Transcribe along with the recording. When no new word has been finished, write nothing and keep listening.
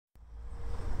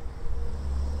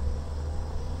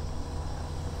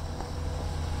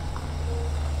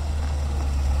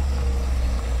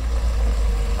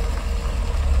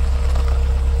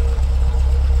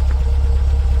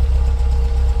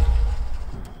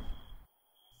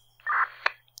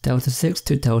Delta 6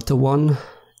 to Delta 1,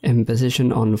 in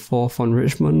position on 4th on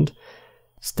Richmond.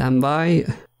 Stand by,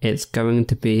 it's going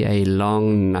to be a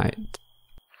long night.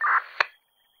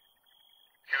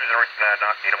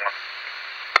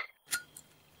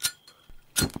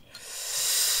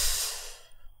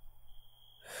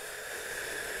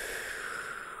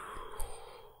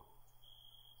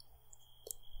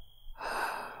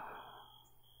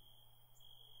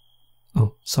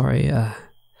 Oh, sorry,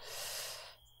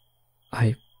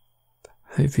 I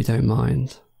hope you don't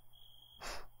mind.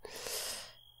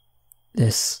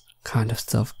 This kind of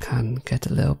stuff can get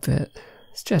a little bit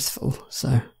stressful,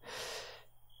 so...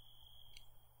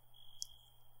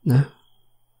 No?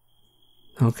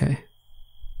 Okay.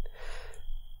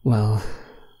 Well,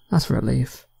 that's a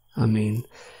relief. I mean,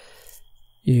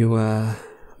 you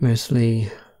mostly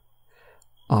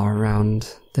are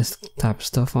around this type of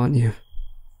stuff, aren't you?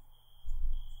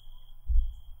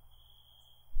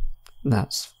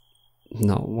 That's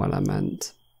not what I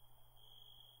meant.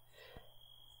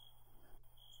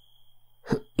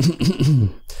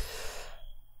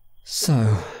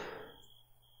 So,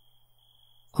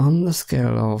 on the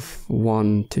scale of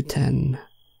 1 to 10,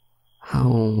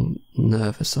 how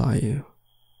nervous are you?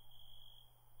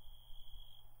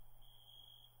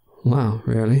 Wow,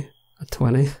 really? A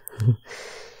 20?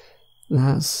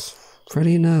 That's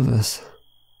pretty nervous.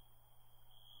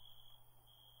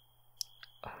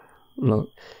 Look,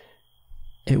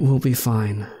 it will be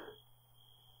fine.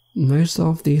 Most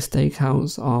of these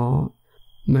stakeouts are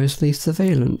mostly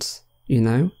surveillance, you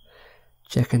know?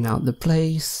 Checking out the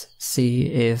place, see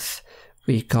if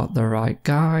we got the right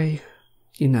guy.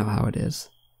 You know how it is.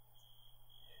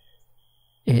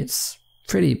 It's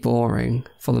pretty boring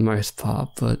for the most part,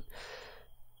 but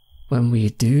when we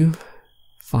do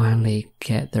finally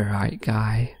get the right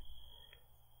guy,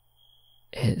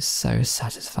 it's so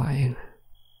satisfying.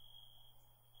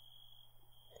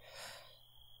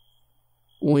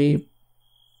 We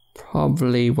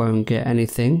probably won't get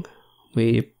anything.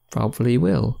 We probably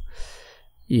will.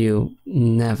 You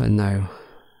never know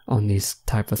on these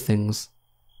type of things.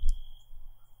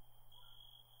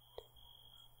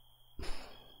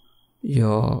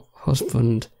 Your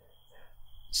husband,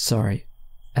 sorry,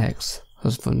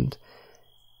 ex-husband,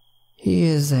 he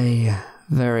is a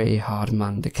very hard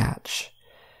man to catch.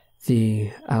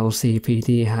 The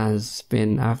LCPD has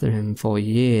been after him for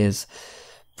years,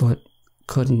 but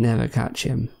could never catch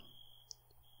him.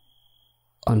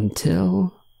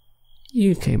 Until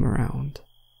you came around.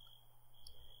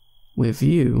 With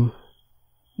you,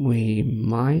 we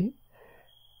might,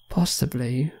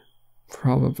 possibly,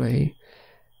 probably,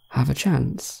 have a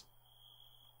chance.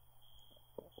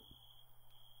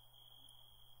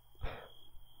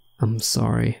 I'm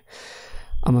sorry.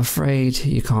 I'm afraid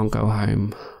you can't go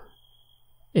home.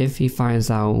 If he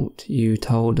finds out you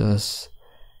told us,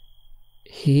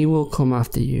 he will come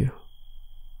after you.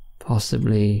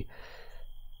 Possibly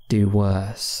do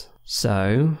worse.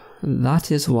 So,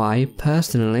 that is why,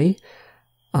 personally,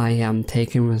 I am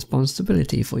taking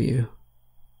responsibility for you.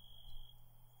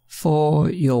 For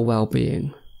your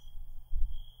well-being.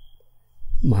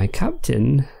 My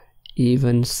captain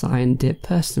even signed it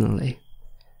personally.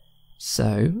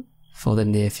 So, for the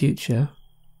near future,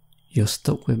 you're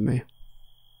stuck with me.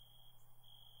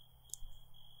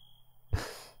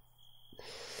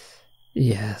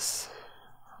 Yes,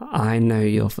 I know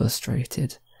you're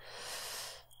frustrated.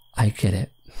 I get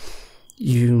it.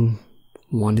 You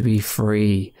want to be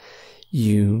free.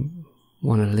 You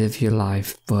want to live your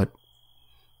life, but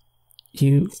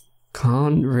you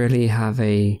can't really have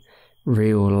a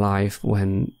real life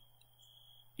when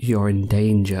you're in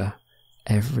danger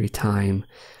every time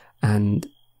and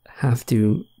have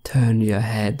to turn your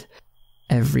head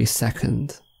every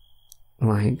second.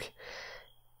 Like,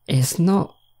 it's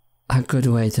not a good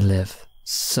way to live.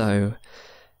 So,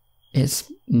 it's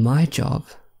my job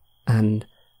and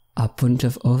a bunch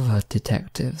of other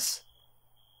detectives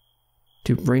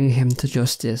to bring him to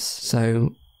justice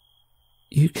so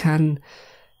you can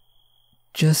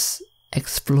just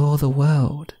explore the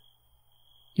world.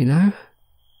 You know?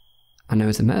 I know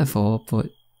it's a metaphor,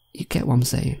 but you get what I'm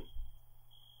saying.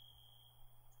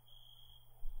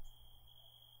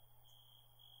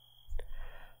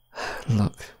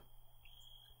 Look,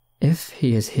 if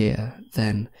he is here,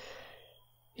 then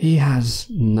he has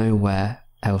nowhere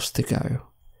else to go.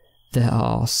 There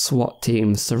are SWAT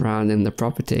teams surrounding the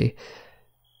property.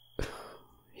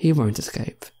 He won't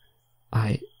escape.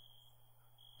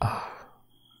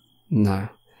 No,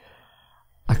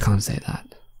 I can't say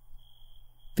that.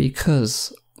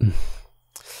 Because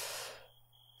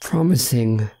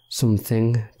promising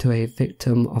something to a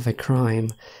victim of a crime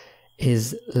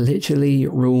is literally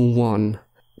rule 1.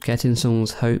 Getting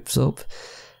someone's hopes up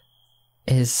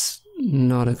is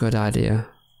not a good idea.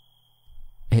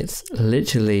 It's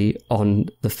literally on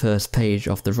the first page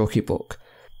of the rookie book.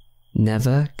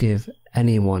 Never give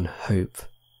anyone hope,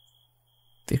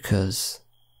 because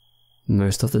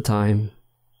most of the time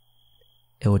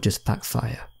it will just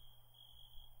backfire.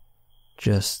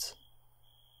 Just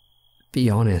be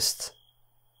honest.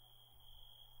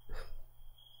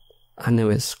 I know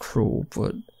it's cruel,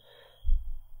 but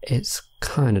it's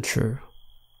kind of true.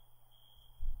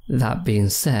 That being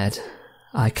said,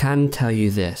 I can tell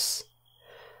you this.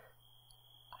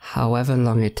 However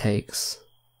long it takes,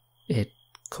 it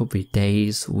could be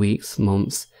days, weeks,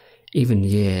 months, even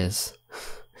years.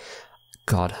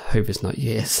 God, hope it's not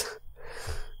years.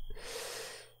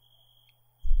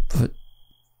 But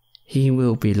he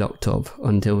will be locked up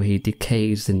until he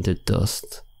decays into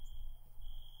dust.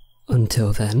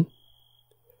 Until then,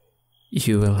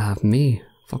 you will have me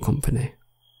for company.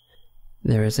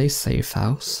 There is a safe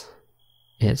house.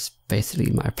 It's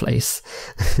basically my place.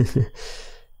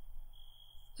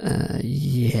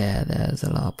 Yeah, there's a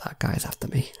lot of bad guys after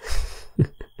me.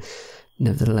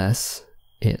 Nevertheless,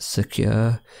 it's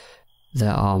secure.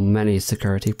 There are many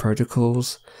security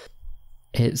protocols.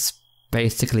 It's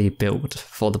basically built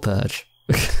for the purge.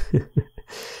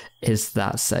 It's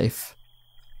that safe.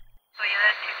 So you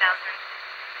had 2000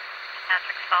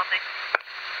 Patrick Spalding.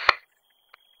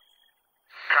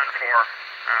 10-4.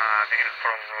 Needed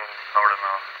from Northern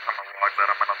something like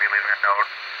that. I'm going to be leaving a note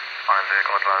on his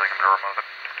vehicle advising him to remove it.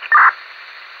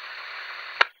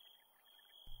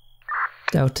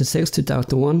 Delta 6 to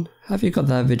Delta 1, have you got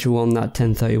that visual on that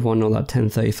 1031 or that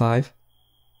 1035?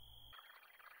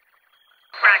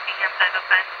 Rockingham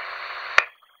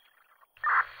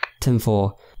 505.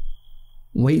 10-4,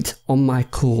 wait on my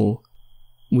call.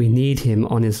 We need him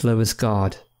on his lowest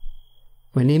guard.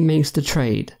 When he makes the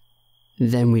trade,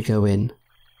 then we go in.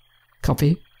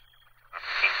 Copy?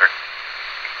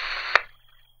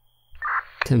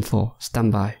 10-4,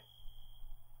 stand by.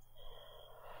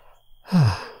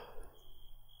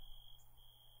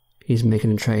 He's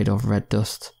making a trade of red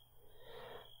dust.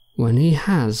 When he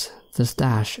has the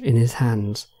stash in his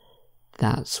hands,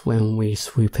 that's when we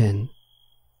swoop in.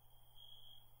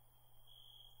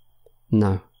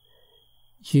 No,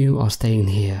 you are staying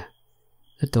here.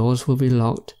 The doors will be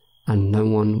locked and no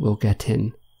one will get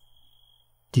in.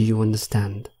 Do you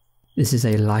understand? This is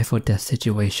a life or death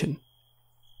situation.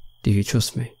 Do you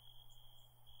trust me?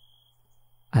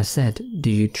 I said, do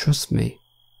you trust me?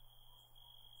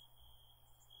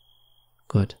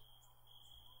 Good.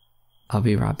 I'll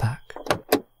be right back.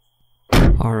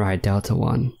 Alright, Delta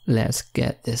 1, let's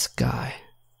get this guy.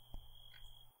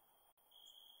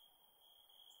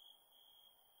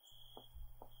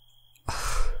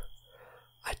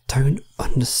 I don't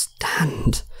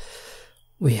understand.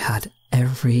 We had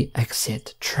every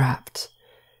exit trapped.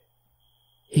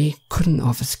 He couldn't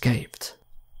have escaped.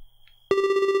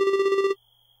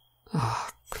 Oh,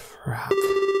 crap.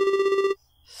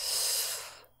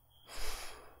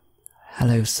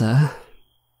 Hello, sir.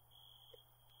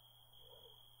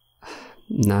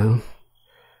 No.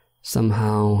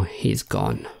 Somehow he's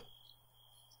gone.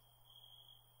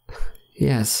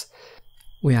 Yes,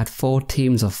 we had 4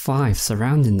 teams of 5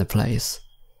 surrounding the place.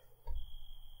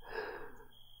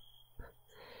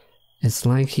 It's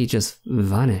like he just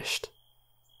vanished.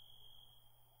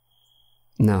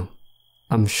 No,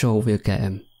 I'm sure we'll get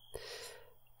him.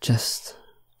 Just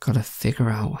gotta figure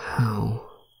out how.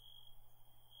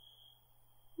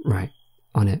 Right,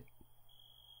 on it.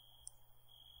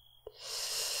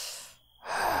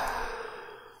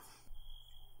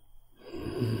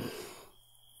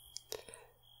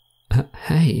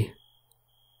 Hey,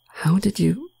 how did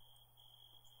you...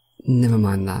 Never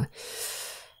mind that.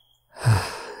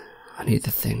 I need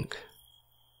to think.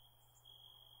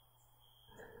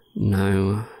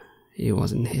 No, he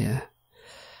wasn't here.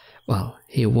 Well,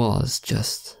 he was,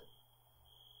 just...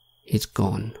 He's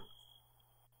gone.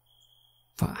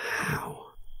 But how?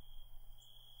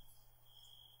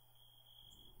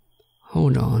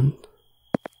 Hold on.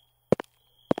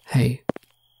 Hey,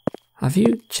 have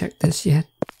you checked this yet?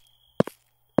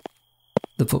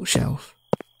 The bookshelf.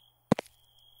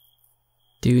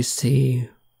 Do you see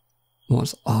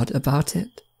what's odd about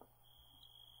it?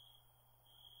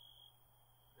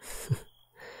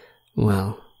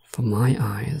 Well, for my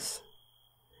eyes,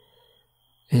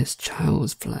 it's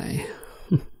child's play.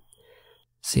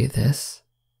 See this?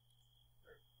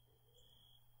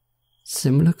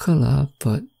 Similar colour,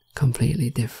 but completely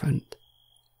different.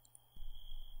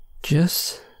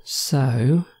 Just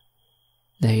so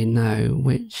they know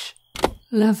which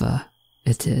lever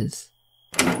it is.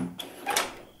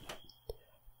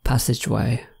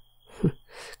 Passageway.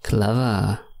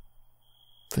 Clever,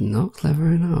 but not clever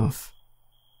enough.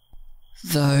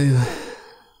 Though,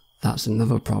 that's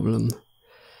another problem.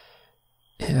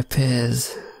 It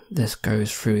appears this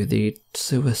goes through the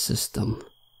sewer system,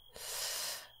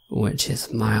 which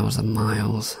is miles and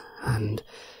miles, and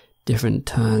different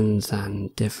turns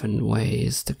and different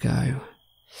ways to go.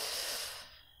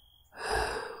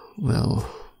 We'll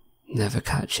never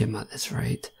catch him at this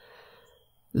rate,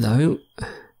 though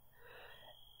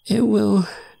it will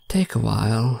take a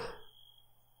while.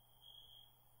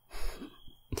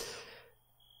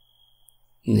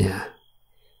 Yeah,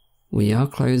 we are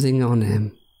closing on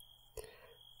him.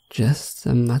 Just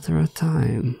a matter of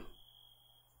time.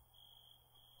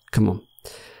 Come on,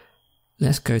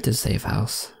 let's go to the safe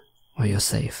house, where you're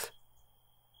safe.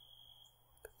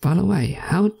 By the way,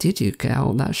 how did you get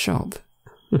out of that shop?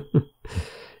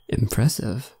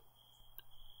 Impressive.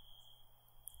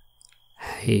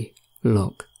 Hey,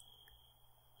 look.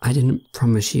 I didn't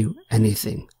promise you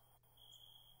anything.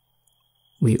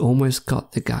 We almost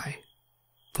got the guy,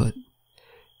 but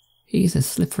he's a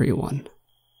slippery one.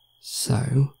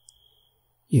 So,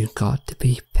 you got to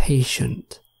be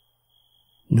patient.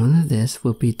 None of this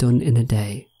will be done in a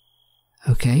day,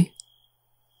 okay?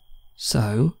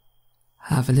 So,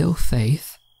 have a little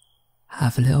faith,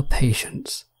 have a little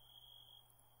patience.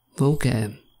 We'll get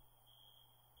him,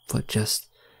 but just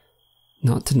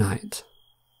not tonight.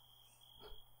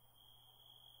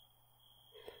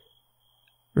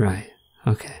 Right,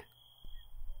 okay.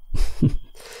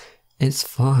 It's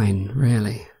fine,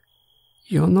 really.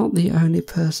 You're not the only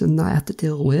person that I have to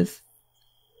deal with.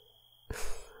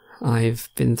 I've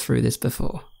been through this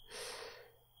before.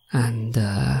 And,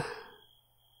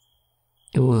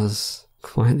 it was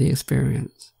quite the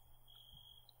experience.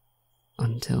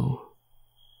 Until...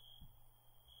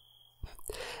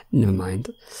 Never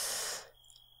mind.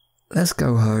 Let's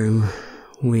go home.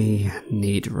 We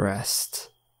need rest.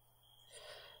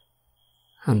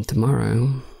 And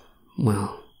tomorrow,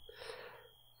 well,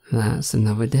 that's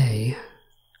another day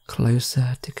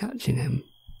closer to catching him.